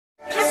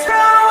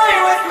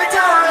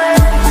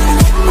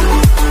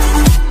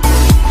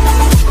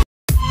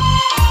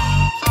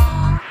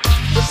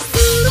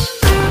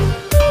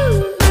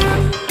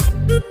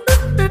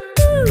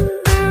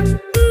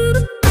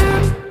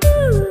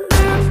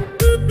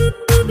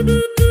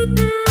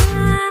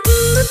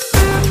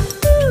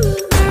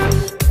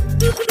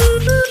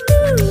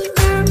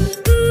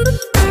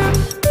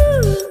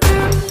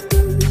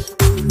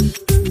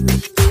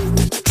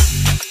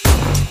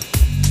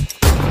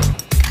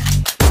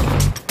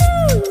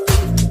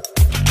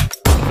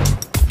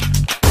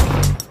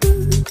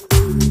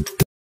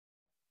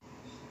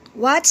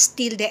Watch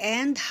till the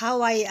end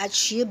how I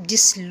achieve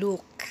this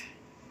look.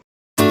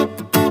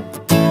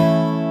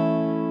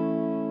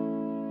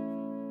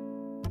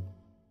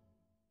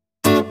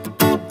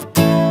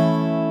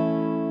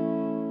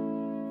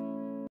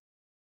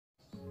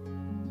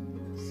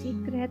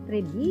 Secret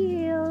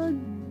revealed.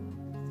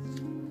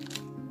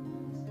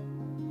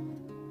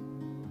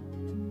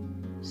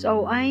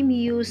 So I'm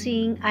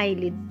using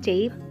eyelid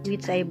tape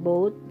which I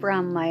bought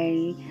from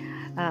my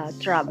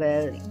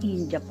travel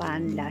in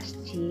Japan last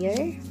year,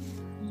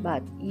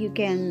 but you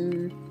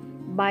can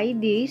buy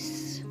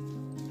this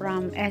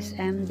from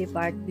SM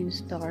department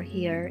store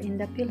here in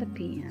the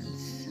Philippines.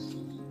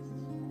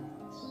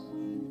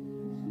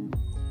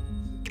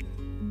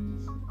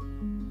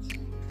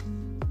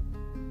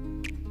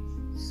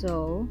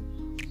 So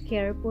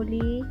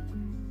carefully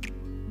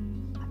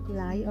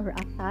apply or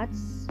attach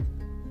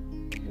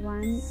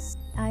one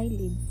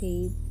eyelid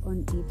tape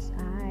on each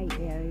eye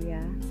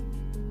area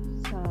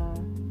sa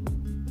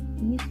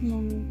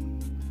mismong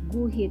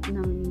guhit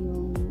ng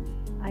iyong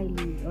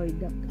eyelid or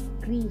the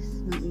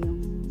crease ng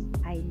iyong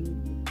eyelid.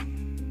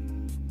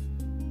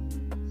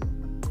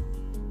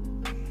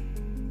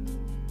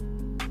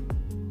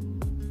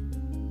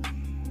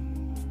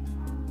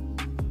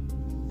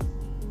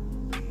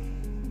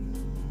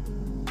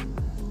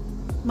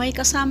 May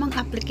kasamang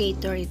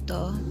applicator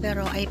ito,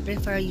 pero I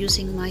prefer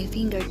using my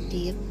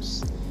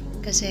fingertips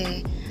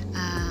kasi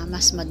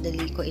mas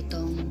madali ko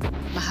itong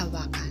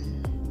mahawakan.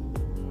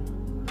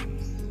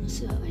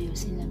 So,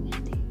 ayusin lang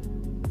natin.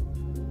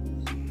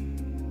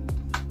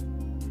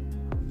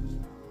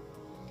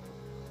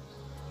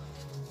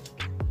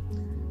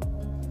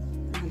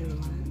 Another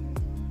one.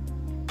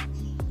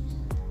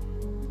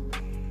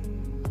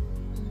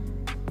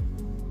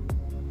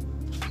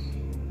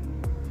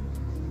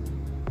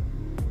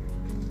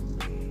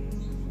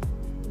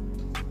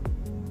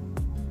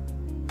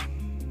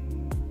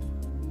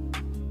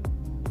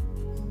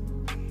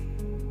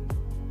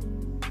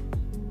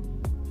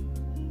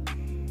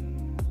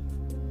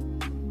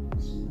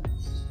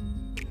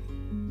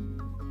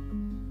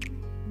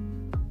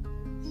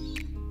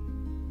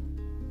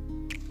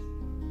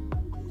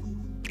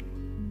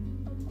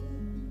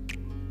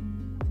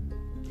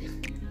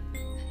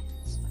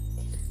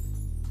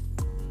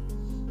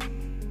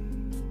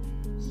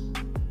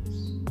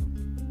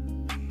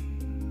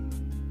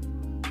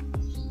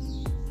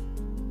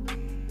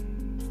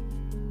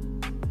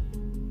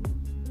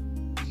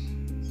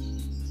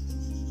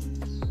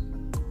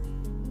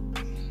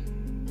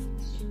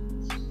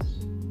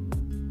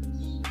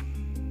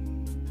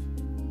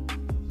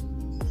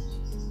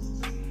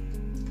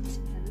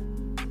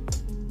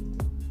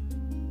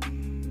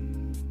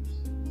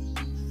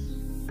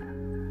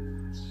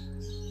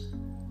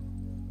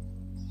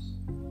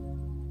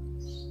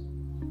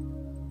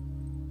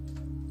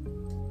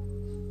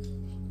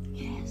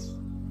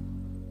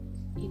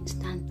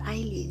 Instant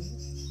eyelid.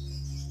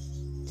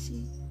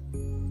 See?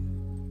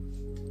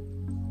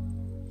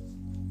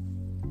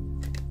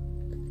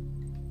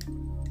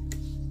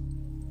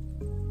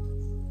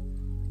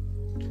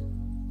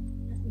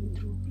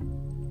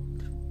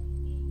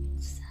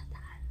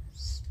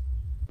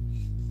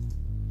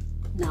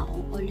 Now,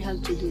 all you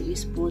have to do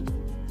is put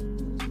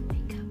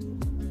makeup.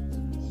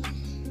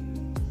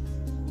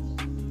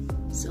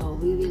 So,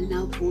 we will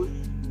now put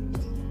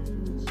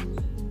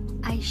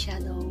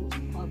eyeshadow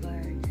over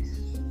this.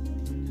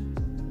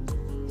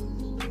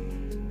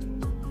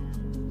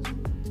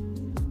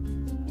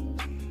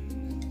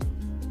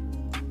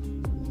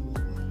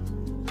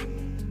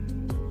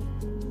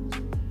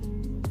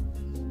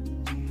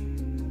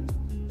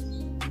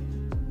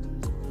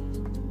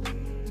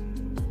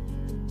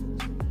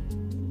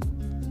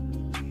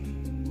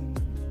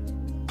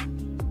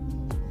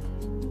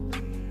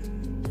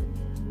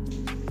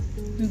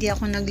 Hindi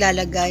ako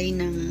naglalagay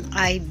ng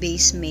eye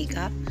base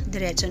makeup.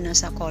 Diretso na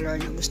sa color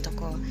na gusto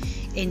ko.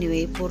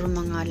 Anyway, puro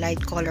mga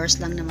light colors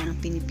lang naman ang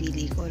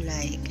pinipili ko.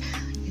 Like,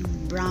 yung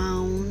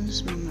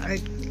browns, mga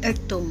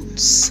earth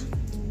tones.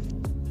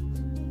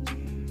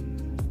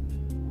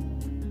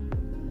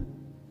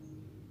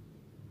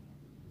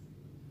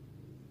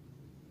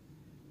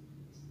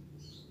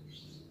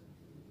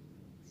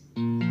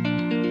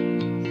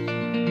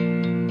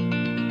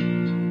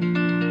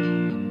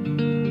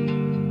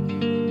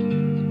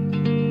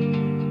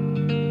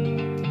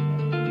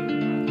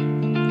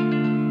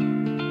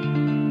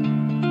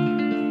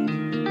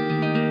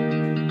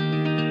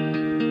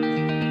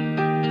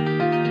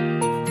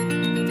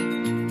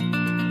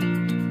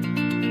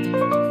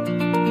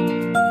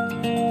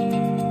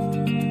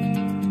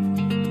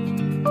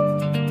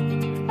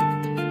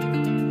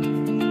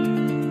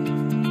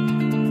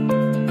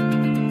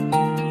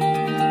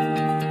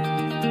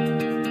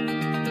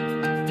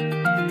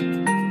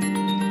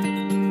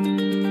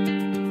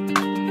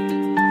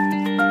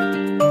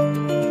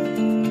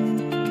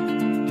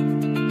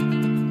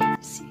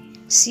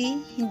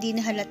 See, hindi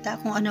na halata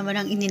kung ano man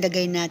ang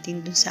inilagay natin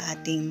dun sa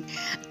ating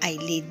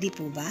eyelid, di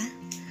po ba?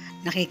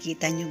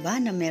 Nakikita nyo ba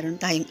na meron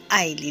tayong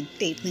eyelid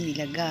tape na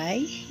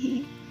nilagay?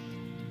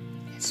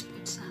 Let's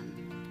put some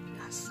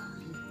blush on.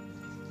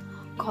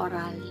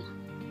 coral.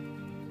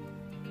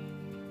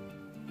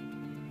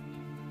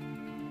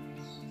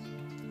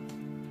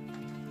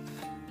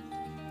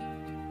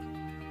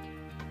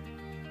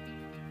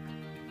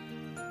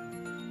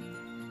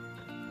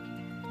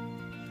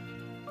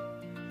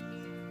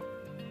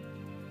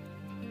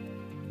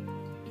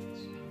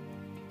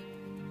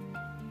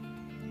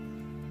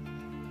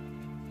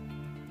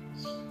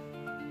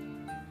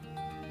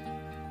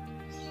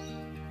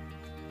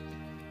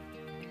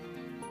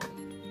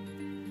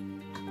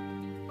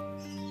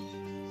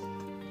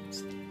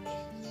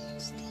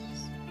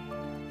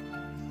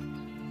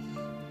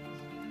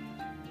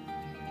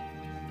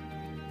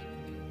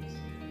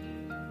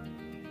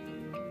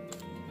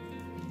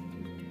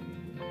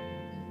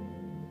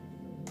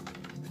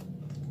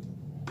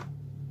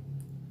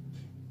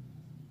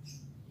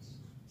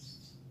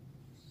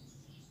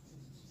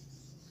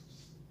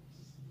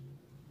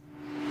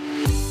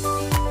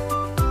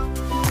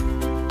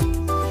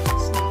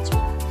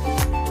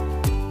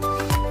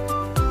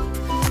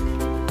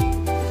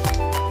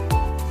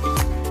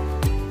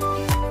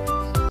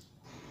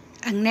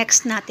 Ang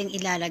next nating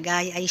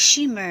ilalagay ay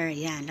shimmer.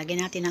 Yan,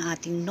 lagyan natin ang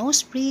ating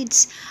nose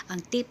bridge, ang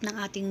tip ng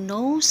ating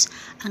nose,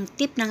 ang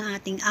tip ng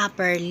ating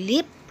upper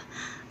lip,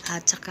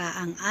 at saka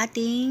ang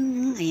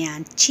ating,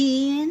 ayan,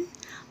 chin,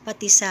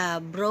 pati sa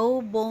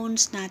brow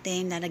bones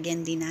natin,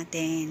 lalagyan din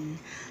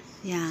natin.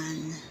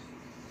 Yan.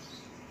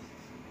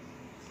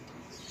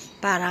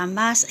 Para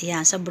mas,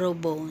 ayan, sa brow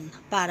bone.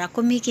 Para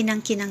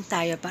kumikinang-kinang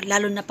tayo,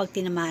 lalo na pag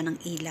tinamaan ng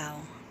ilaw.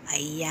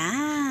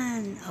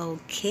 Ayan.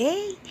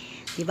 Okay.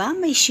 Diba?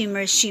 May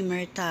shimmer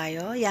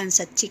tayo. Yan,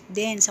 sa cheek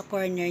din, sa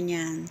corner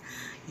niyan.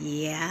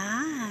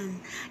 Yan.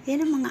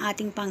 Yan ang mga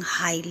ating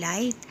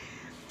pang-highlight.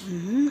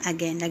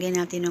 Again, lagyan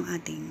natin ng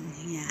ating,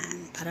 yan.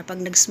 Para pag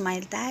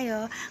nag-smile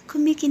tayo,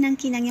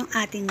 kumikinang-kinang yung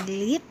ating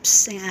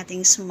lips, yung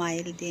ating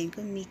smile din,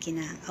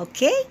 kumikinang.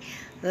 Okay?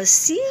 We'll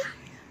see.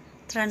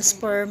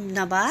 Transform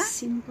na ba?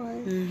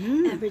 Simple,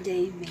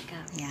 everyday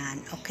makeup.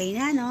 Yan. Okay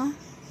na, no?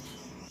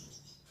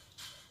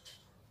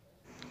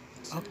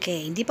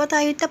 Okay, hindi pa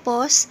tayo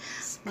tapos.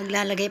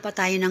 Maglalagay pa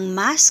tayo ng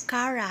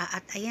mascara.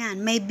 At ayan,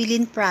 may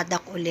bilin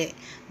product uli.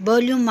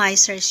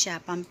 Volumizer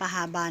siya,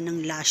 pampahaba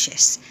ng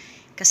lashes.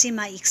 Kasi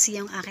maiksi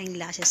yung aking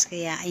lashes,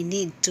 kaya I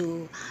need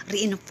to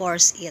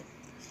reinforce it.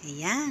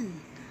 Ayan.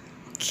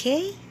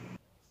 Okay.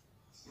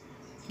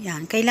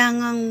 Yan,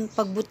 kailangang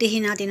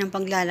pagbutihin natin ang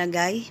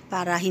paglalagay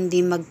para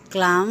hindi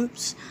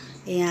mag-clumps.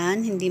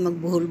 Ayan, hindi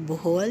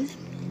magbuhol-buhol.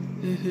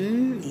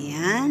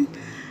 Ayan.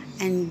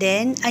 And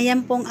then,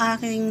 ayan pong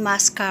aking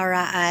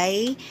mascara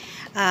ay,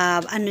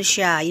 ano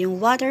siya, yung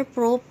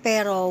waterproof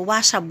pero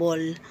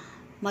washable.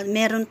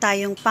 Meron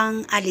tayong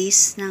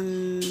pang-alis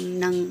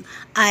ng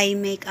eye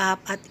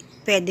makeup at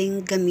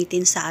pwedeng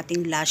gamitin sa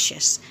ating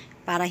lashes.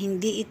 Para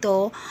hindi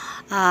ito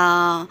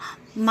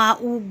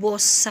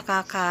maubos sa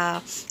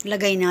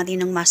kakalagay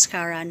natin ng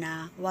mascara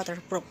na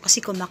waterproof. Kasi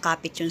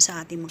kumakapit yun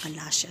sa ating mga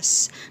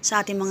lashes.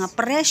 Sa ating mga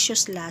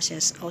precious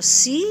lashes. O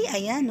see,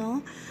 ayan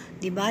o.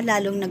 Diba?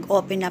 Lalong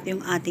nag-open up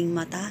yung ating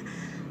mata.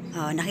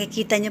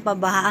 Nakikita nyo pa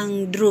ba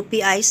ang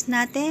droopy eyes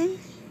natin?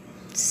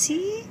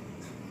 See?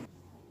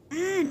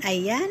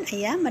 Ayan,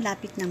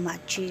 malapit na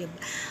ma-achieve.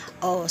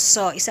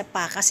 So, isa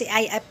pa, kasi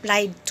I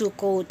applied 2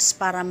 coats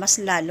para mas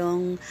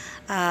lalong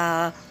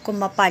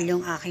kumapal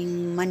yung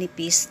aking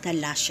manipis na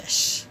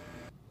lashes.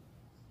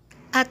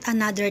 At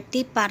another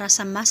tip para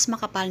sa mas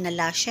makapal na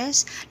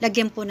lashes,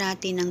 lagyan po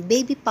natin ng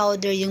baby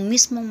powder yung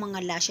mismong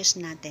mga lashes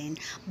natin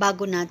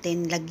bago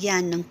natin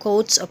lagyan ng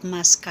coats of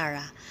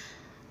mascara.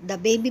 The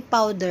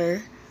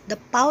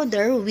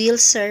powder will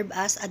serve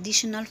as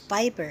additional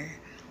fiber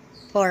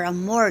for a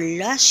more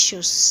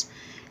luscious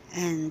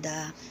and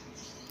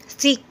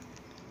thick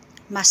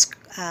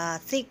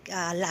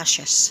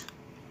lashes.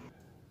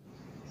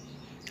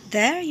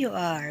 There you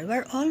are.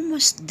 We're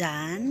almost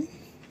done.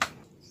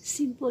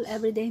 Simple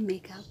everyday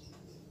makeup.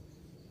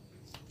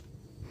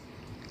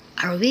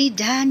 Are we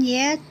done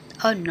yet?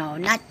 Oh no,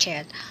 not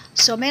yet.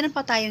 So, meron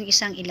pa tayong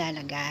isang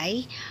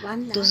ilalagay.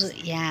 One last.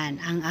 Yan,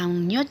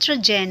 ang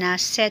Neutrogena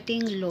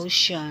Setting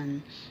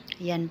Lotion.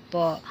 Yan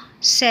po.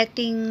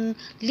 Setting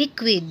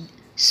liquid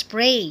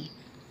spray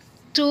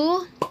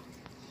to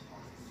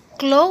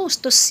close,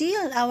 to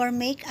seal our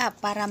makeup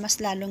para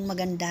mas lalong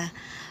maganda.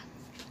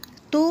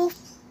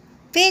 2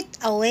 feet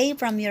away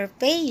from your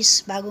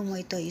face bago mo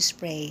ito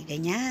i-spray.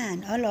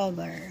 Ganyan, all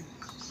over.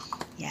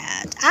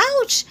 Yan.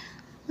 Ouch!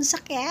 Ang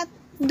sakit.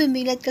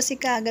 Dumilat kasi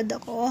kagad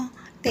ako.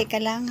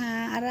 Teka lang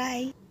ha,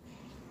 aray.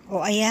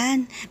 O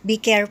ayan, be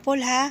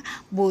careful ha.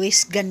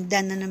 Buwis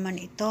ganda na naman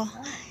ito.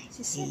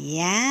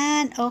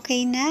 Yan,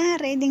 okay na.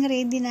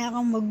 Ready na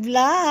akong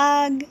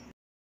mag-vlog.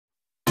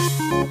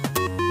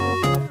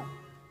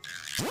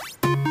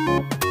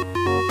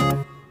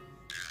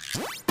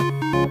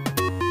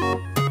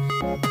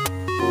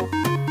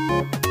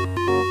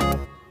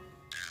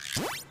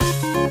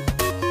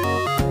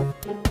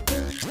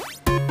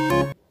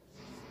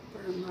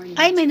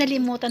 Ay, may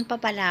nalimutan pa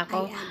pala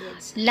ako.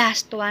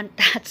 Last one,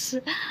 that's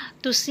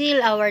to seal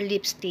our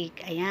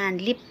lipstick.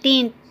 Ayan, lip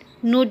tint,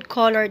 nude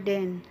color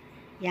din.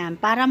 Yan,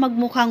 para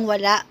magmukhang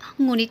wala,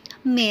 ngunit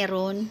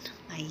meron.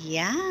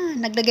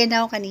 Ayan, naglagay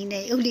na ako kanina.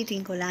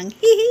 Ulitin ko lang.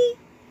 Hihi!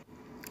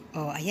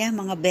 Oh, ayan,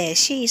 mga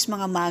beshies,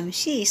 mga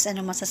mamshies,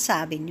 ano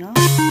masasabi nyo?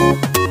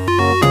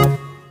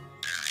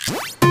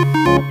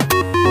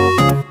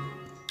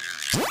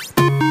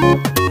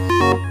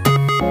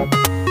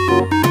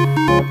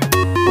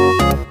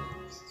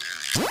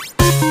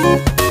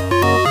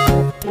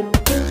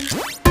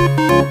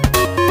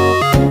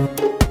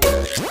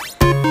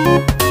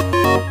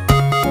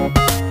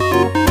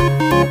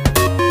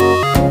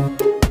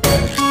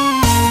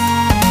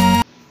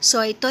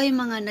 So, ito yung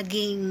mga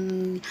naging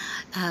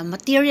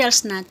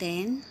materials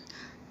natin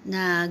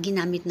na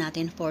ginamit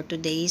natin for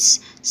today's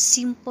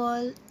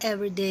simple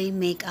everyday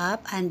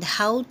makeup and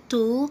how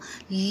to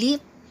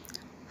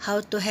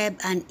have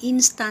an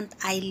instant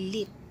eye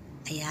lip.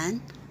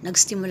 Ayan,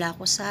 nagstimula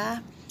ako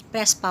sa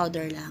press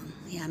powder lang.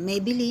 Ayan,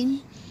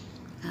 Maybelline,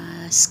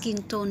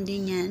 skin tone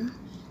din yan.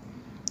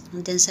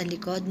 And then sa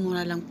likod,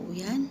 mura lang po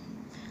yan.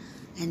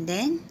 And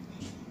then,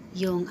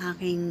 yung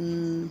aking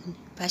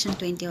Passion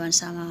 21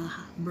 sa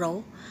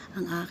brow,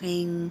 ang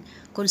aking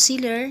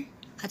concealer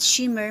at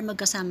shimmer,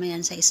 magkasama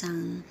yan sa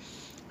isang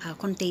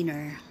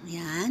container.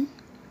 Ayan.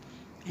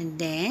 And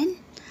then,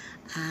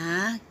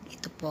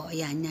 ito po,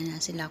 ayan, yan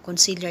na sila.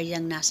 Concealer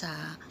yung nasa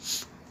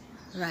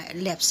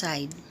left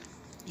side.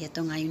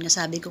 Ito nga yung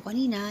nasabi ko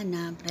kanina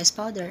na press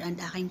powder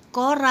and aking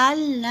coral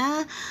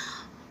na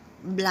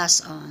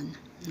blush on.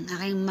 Ang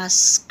aking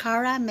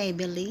mascara,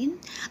 Maybelline.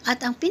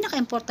 At ang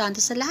pinaka-importante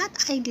sa lahat,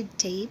 eyelid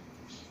tape.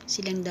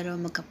 Silang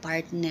dalawa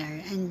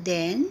magka-partner. And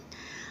then,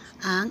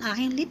 ang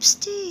aking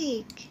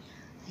lipstick.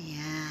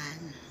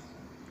 Ayan.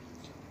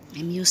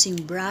 I'm using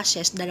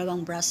brushes.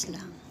 Dalawang brush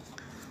lang.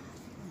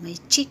 My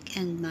cheek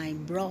and my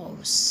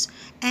brows.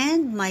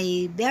 And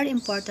my very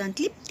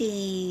important lip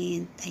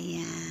tint.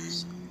 Ayan.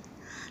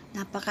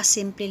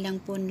 Napaka-simple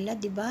lang po nila,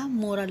 di ba?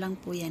 Mura lang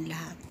po yan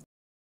lahat.